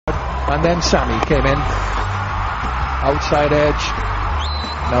And then Sammy came in. Outside edge.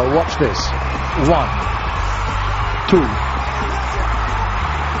 Now watch this. 1, 2.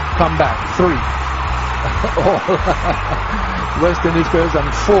 Come back. 3. West Indies players, and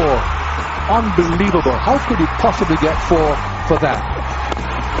 4. Unbelievable. How could you possibly get 4 for that?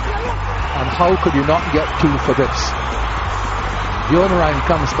 And how could you not get 2 for this? Gilmarine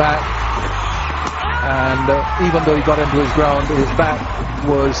comes back, and even though he got into his ground, his bat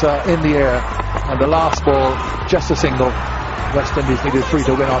was in the air, and the last ball, just a single. West Indies needed 3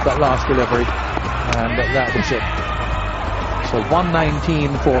 to win off that last delivery, and that was it. So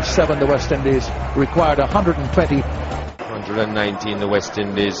 119 for 7, the West Indies required 120. 119 the West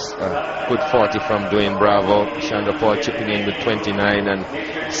Indies, good 40 from Dwayne Bravo. Chandrapal chipping in with 29, and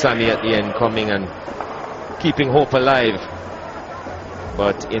Sammy at the end coming and keeping hope alive,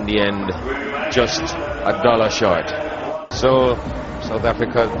 but in the end just $1 short. So South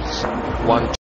Africa's 1